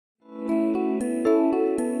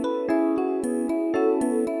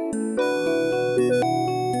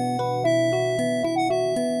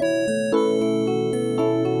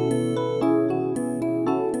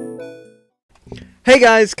Hey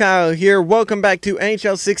guys, Kyle here. Welcome back to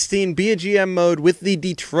NHL 16 Be a GM mode with the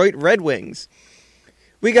Detroit Red Wings.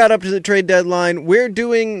 We got up to the trade deadline. We're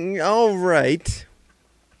doing all right.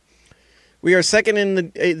 We are second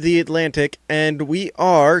in the Atlantic, and we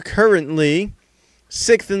are currently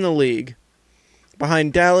 6th in the league,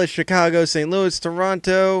 behind Dallas, Chicago, St. Louis,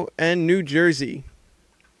 Toronto, and New Jersey.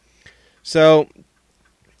 So,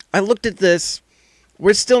 I looked at this.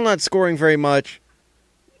 We're still not scoring very much,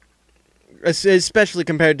 especially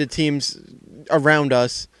compared to teams around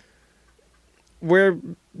us. We're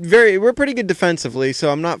pretty good defensively, so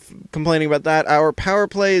I'm not complaining about that. Our power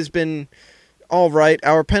play has been all right.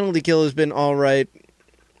 Our penalty kill has been all right.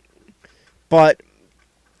 But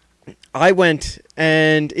I went,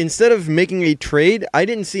 and instead of making a trade, I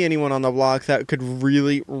didn't see anyone on the block that could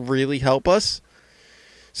really help us.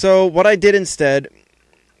 So what I did instead,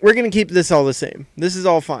 we're going to keep this all the same. This is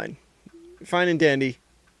all fine. Fine and dandy.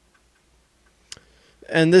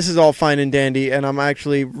 And this is all fine and dandy, and I'm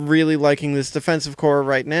actually really liking this defensive core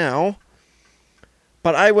right now.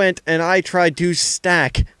 But I went and I tried to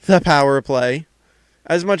stack the power play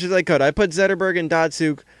as much as I could. I put Zetterberg and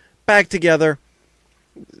Datsuk back together.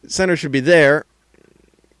 Center should be there.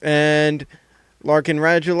 And Larkin,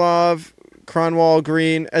 Radulov, Kronwall,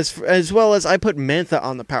 Green, as well as I put Mantha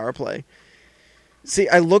on the power play. See,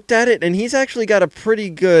 I looked at it, and he's actually got a pretty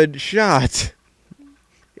good shot.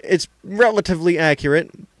 It's relatively accurate,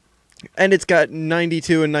 and it's got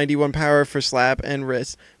 92 and 91 power for slap and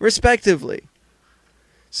wrist, respectively.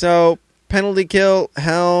 So, penalty kill,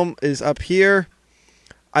 helm is up here.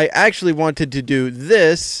 I actually wanted to do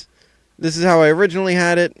this. This is how I originally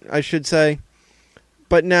had it, I should say.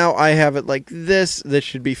 But now I have it like this. This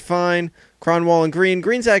should be fine. Kronwall and Green.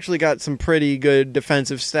 Green's actually got some pretty good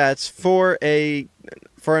defensive stats for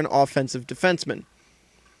an offensive defenseman.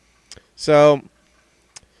 So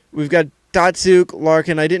we've got Datsuk,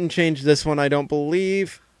 Larkin. I didn't change this one, I don't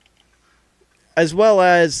believe. As well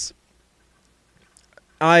as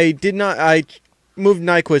I moved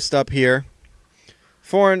Nyquist up here.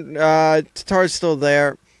 Tatar's still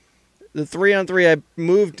there. The 3-on-3, I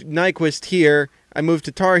moved Nyquist here. I moved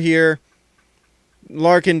Tatar here.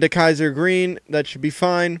 Larkin to Kaiser Green. That should be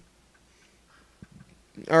fine.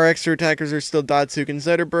 Our extra attackers are still Datsuk and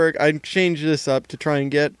Zetterberg. I changed this up to try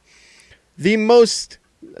and get the most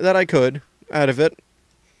that I could out of it.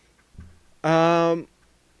 The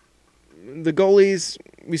goalies,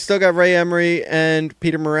 we still got Ray Emery and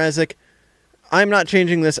Peter Mrazek. I'm not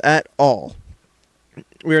changing this at all.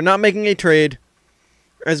 We are not making a trade.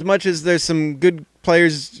 As much as there's some good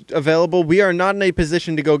players available, we are not in a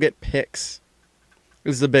position to go get picks.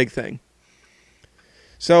 Is the big thing.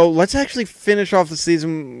 So let's actually finish off the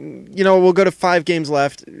season. You know, we'll go to 5 games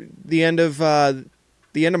left. The end of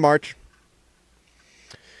March.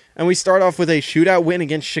 And we start off with a shootout win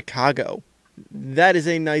against Chicago. That is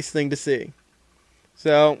a nice thing to see.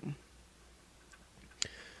 So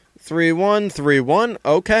 3-1, 3-1.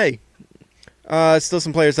 Okay. Still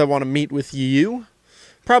some players I want to meet with you.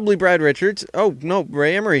 Probably Brad Richards. Oh, no,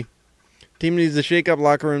 Ray Emery. Team needs a shake-up.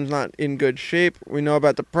 Locker room's not in good shape. We know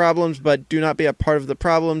about the problems, but do not be a part of the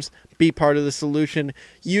problems. Be part of the solution.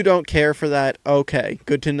 You don't care for that. Okay,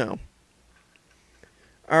 good to know.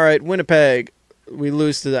 All right, Winnipeg. We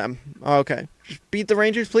lose to them. Okay. Just beat the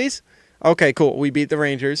Rangers, please? Okay, cool. We beat the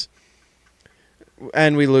Rangers.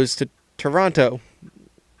 And we lose to Toronto.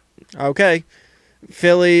 Okay.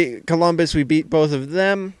 Philly, Columbus, we beat both of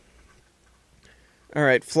them. All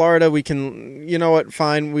right, Florida, we can, you know what,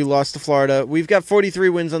 fine, we lost to Florida. We've got 43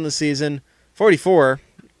 wins on the season, 44,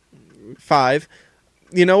 5.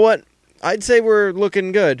 You know what, I'd say we're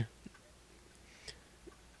looking good.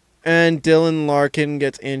 And Dylan Larkin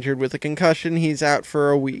gets injured with a concussion. He's out for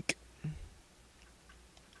a week.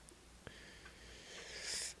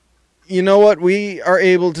 You know what, we are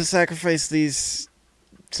able to sacrifice these.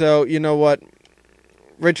 So, you know what,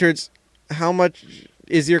 Richards, how much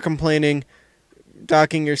is your complaining?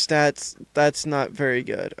 Docking your stats, that's not very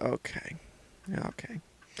good. Okay.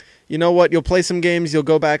 You know what? You'll play some games. You'll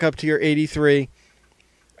go back up to your 83.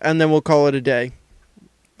 And then we'll call it a day.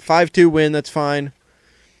 5-2 win. That's fine.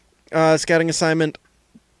 Scouting assignment.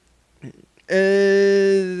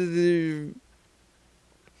 You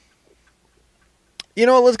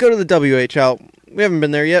know what? Let's go to the WHL. We haven't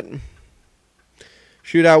been there yet.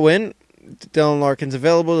 Shootout win. Dylan Larkin's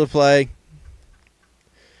available to play.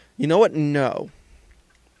 You know what? No.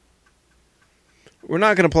 We're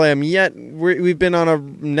not going to play him yet. We've been on a...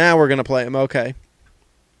 Now we're going to play him. Okay.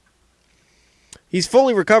 He's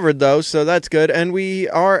fully recovered, though, so that's good. And we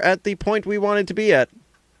are at the point we wanted to be at.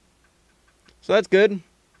 So that's good.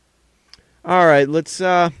 All right, let's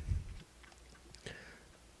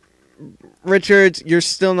Richards, you're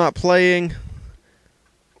still not playing.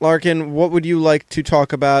 Larkin, what would you like to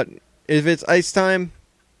talk about? If it's ice time,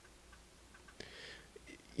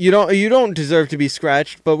 you don't deserve to be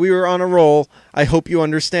scratched, but we were on a roll. I hope you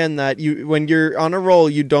understand that. When you're on a roll,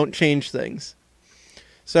 you don't change things.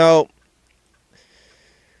 So,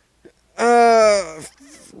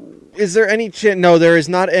 is there any chance? No, there is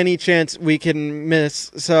not any chance we can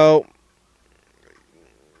miss. So,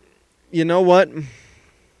 you know what?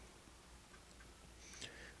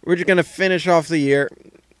 We're just gonna finish off the year.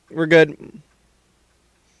 We're good.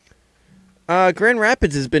 Grand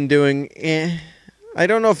Rapids has been doing. I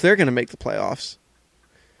don't know if they're gonna make the playoffs.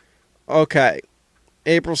 Okay,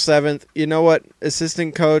 April 7th. You know what?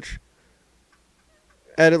 Assistant coach.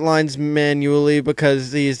 Edit lines manually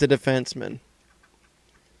because he's the defenseman.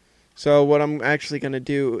 So what I'm actually going to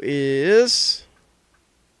do is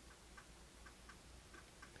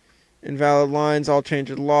invalid lines, I'll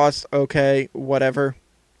change it to lost. Okay, whatever.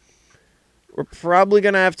 We're probably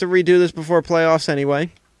going to have to redo this before playoffs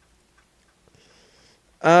anyway.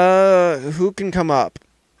 Who can come up?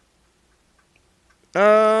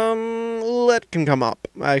 Let can come up,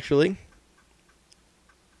 actually.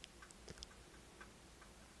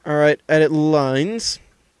 Alright, edit lines.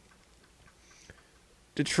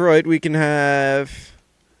 Detroit, we can have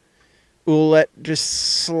Ouellette just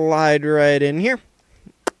slide right in here.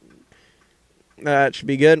 That should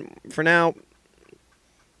be good for now.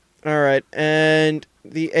 Alright, and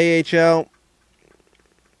the AHL,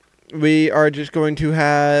 we are just going to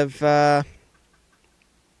have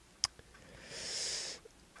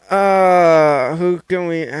who can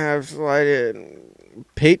we have slide in?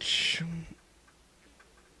 Page.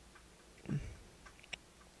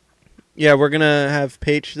 Yeah, we're going to have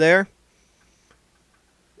Page there.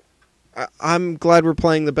 I'm glad we're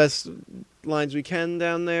playing the best lines we can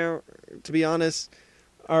down there, to be honest.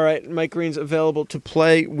 All right, Mike Green's available to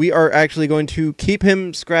play. We are actually going to keep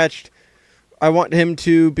him scratched. I want him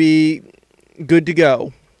to be good to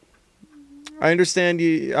go. I understand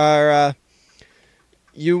you are...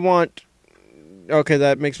 you want... Okay,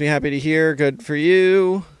 that makes me happy to hear. Good for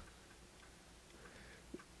you.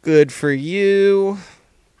 Good for you.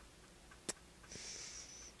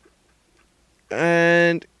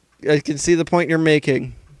 And I can see the point you're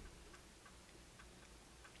making.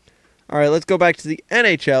 Alright, let's go back to the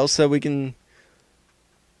NHL so we can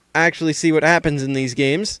actually see what happens in these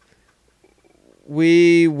games.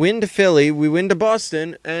 We win to Philly, we win to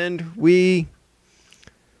Boston, and we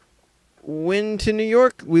win to New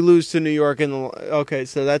York. We lose to New York in the... Okay,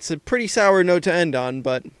 so that's a pretty sour note to end on,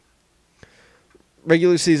 but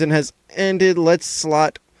regular season has ended. Let's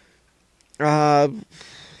slot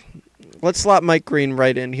Mike Green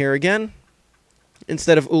right in here again.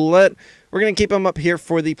 Instead of Ouellette. We're going to keep him up here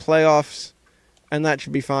for the playoffs. And that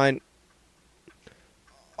should be fine.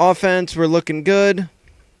 Offense, we're looking good.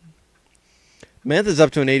 Mantha's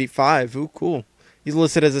up to an 85. Ooh, cool. He's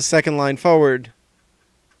listed as a second line forward.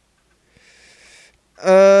 Yeah,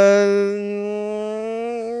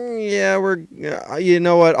 we're... you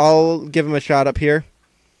know what? I'll give him a shot up here.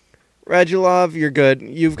 Radulov, you're good.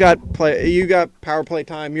 You got power play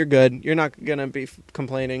time. You're good. You're not gonna be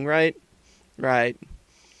complaining, right? Right.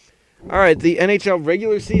 All right. The NHL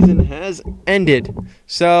regular season has ended.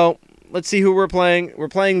 So let's see who we're playing. We're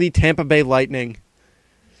playing the Tampa Bay Lightning.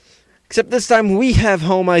 Except this time we have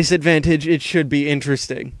home ice advantage. It should be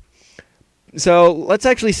interesting. So let's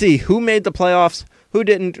actually see who made the playoffs, who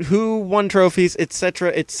didn't, who won trophies,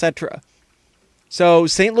 etc., etc. So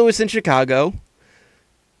St. Louis and Chicago.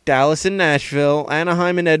 Dallas and Nashville,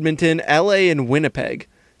 Anaheim and Edmonton, LA and Winnipeg.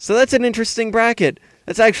 So that's an interesting bracket.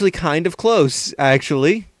 That's actually kind of close,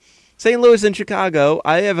 actually. St. Louis and Chicago,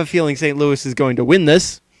 I have a feeling St. Louis is going to win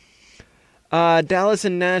this. Dallas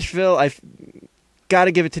and Nashville, I've got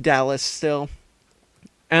to give it to Dallas still.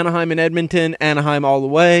 Anaheim and Edmonton, Anaheim all the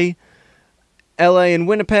way. LA and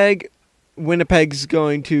Winnipeg, Winnipeg's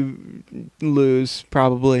going to lose,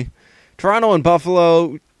 probably. Toronto and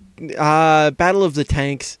Buffalo... Battle of the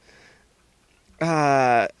Tanks.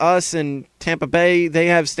 Us and Tampa Bay, they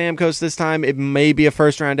have Stamkos this time. It may be a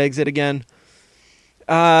first-round exit again.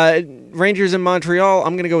 Rangers in Montreal,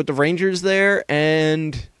 I'm going to go with the Rangers there.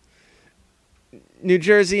 And New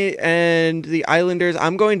Jersey and the Islanders,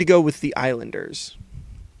 I'm going to go with the Islanders.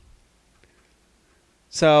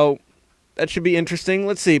 So, that should be interesting.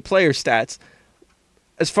 Let's see, player stats.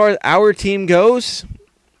 As far as our team goes...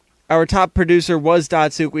 Our top producer was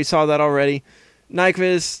Datsuk. We saw that already.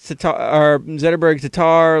 Nyquist, Zetterberg,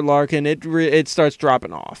 Tatar, Larkin. It starts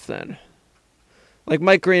dropping off then. Like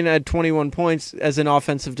Mike Green had 21 points as an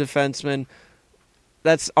offensive defenseman.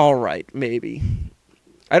 That's all right, maybe.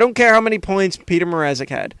 I don't care how many points Peter Mrazek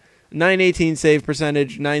had. 918 save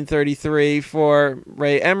percentage, 933 for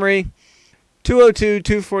Ray Emery, 202,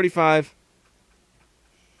 245.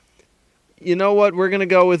 You know what? We're going to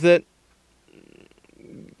go with it.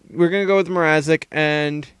 We're going to go with Mrazek,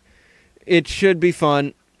 and it should be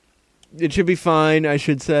fun. It should be fine, I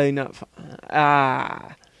should say. Not fun.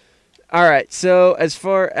 All right, so as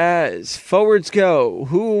far as forwards go,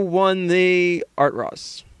 who won the Art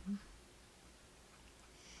Ross?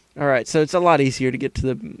 All right, so it's a lot easier to get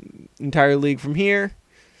to the entire league from here.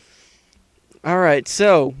 All right,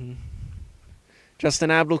 so Justin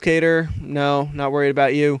Abdelkader, no, not worried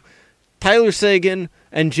about you. Tyler Seguin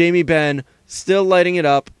and Jamie Benn still lighting it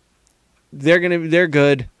up. They're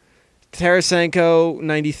good. Tarasenko,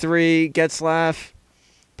 93, Getzlaf,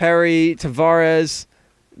 Perry, Tavares,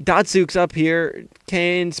 Datsuk's up here.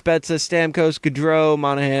 Kane, Spezza, Stamkos, Gaudreau,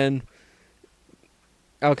 Monahan.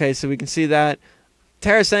 Okay, so we can see that.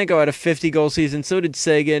 Tarasenko had a 50-goal season. So did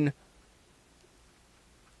Seguin.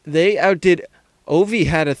 They outdid... Ovi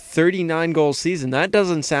had a 39-goal season. That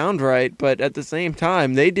doesn't sound right, but at the same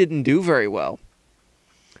time, they didn't do very well.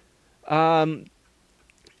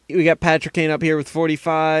 We got Patrick Kane up here with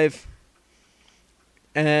 45.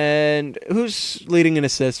 And who's leading in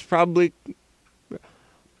assists? Probably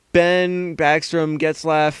Ben, Backstrom,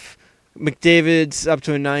 Getzlaf, McDavid's up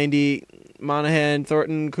to a 90. Monahan,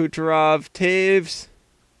 Thornton, Kucherov, Taves.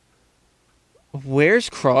 Where's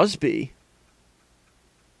Crosby?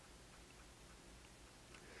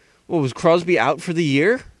 Well, was Crosby out for the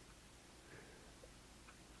year?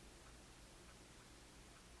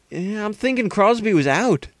 Yeah, I'm thinking Crosby was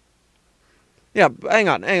out. Yeah, hang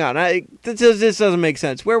on. This doesn't make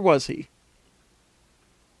sense. Where was he?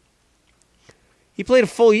 He played a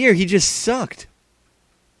full year. He just sucked.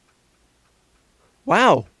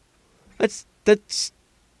 Wow. That's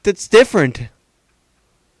different.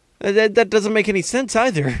 That doesn't make any sense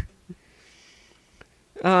either.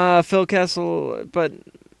 Phil Kessel, but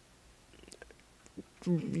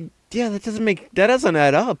yeah, that doesn't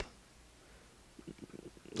add up.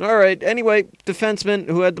 All right. Anyway, defenseman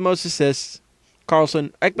who had the most assists,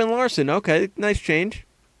 Carlson, Ekman-Larsson. Okay, nice change.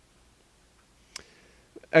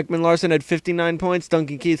 Ekman-Larsson had 59 points.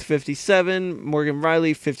 Duncan Keith 57. Morgan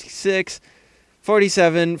Riley 56.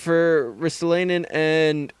 47 for Ristolainen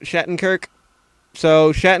and Shattenkirk.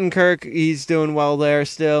 So Shattenkirk, he's doing well there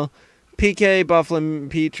still. PK, Bufflin,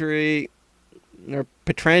 Petrie, or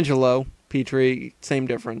Petrangelo, Petrie, same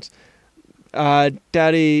difference.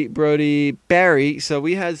 Daddy, Brody, Barry. So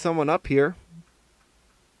we had someone up here.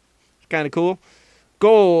 Kind of cool.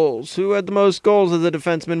 Goals. Who had the most goals as a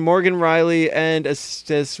defenseman? Morgan Riley, and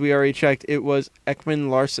assists, we already checked. It was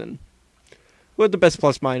Ekman-Larsson. Who had the best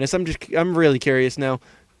plus minus? I'm really curious now.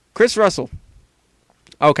 Chris Russell.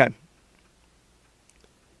 Okay.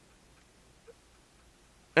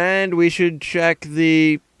 And we should check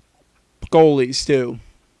the goalies too.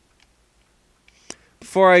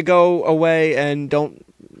 Before I go away and don't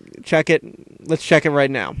check it, let's check it right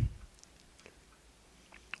now.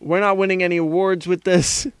 We're not winning any awards with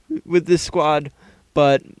this squad,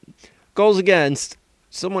 but goals against,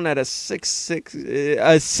 someone had a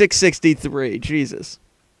 663. Jesus.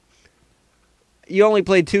 You only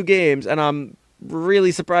played 2 games, and I'm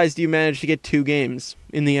really surprised you managed to get 2 games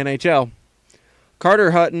in the NHL. Carter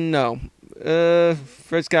Hutton, no.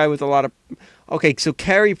 First guy with a lot of... Okay, so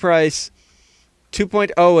Carey Price,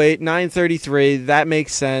 2.08, 933. That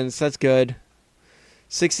makes sense. That's good.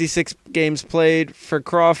 66 games played for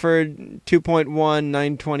Crawford, 2.1,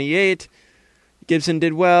 928. Gibson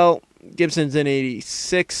did well. Gibson's in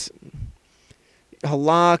 86.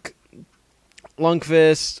 Halak,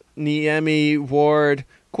 Lundqvist, Niemi, Ward,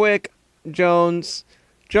 Quick, Jones.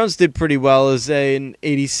 Jones did pretty well as an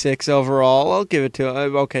 86 overall. I'll give it to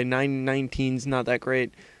him. Okay, 919's not that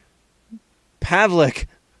great. Pavlik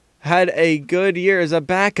had a good year as a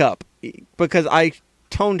backup because I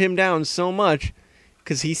toned him down so much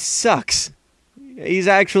because he sucks. He's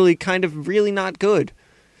actually kind of really not good.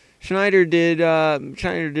 Schneider did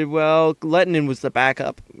well. Lettinen was the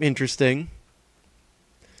backup. Interesting.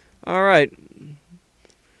 All right.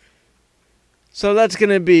 So that's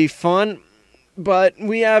going to be fun. But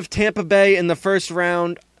we have Tampa Bay in the first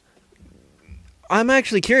round. I'm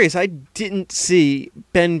actually curious. I didn't see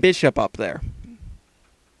Ben Bishop up there.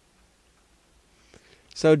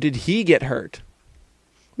 So did he get hurt?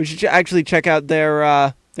 We should actually check out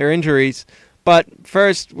their injuries. But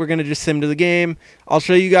first, we're going to just sim to the game. I'll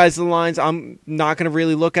show you guys the lines. I'm not going to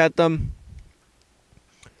really look at them.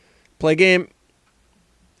 Play game.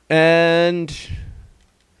 And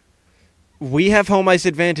we have home ice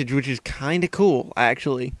advantage, which is kind of cool,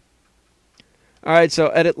 actually. All right, so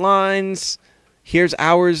edit lines. Here's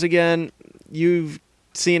ours again. You've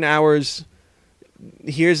seen ours.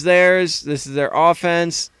 Here's theirs. This is their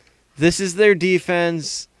offense. This is their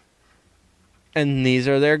defense. And these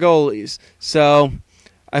are their goalies. So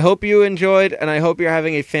I hope you enjoyed, and I hope you're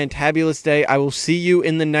having a fantabulous day. I will see you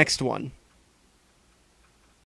in the next one.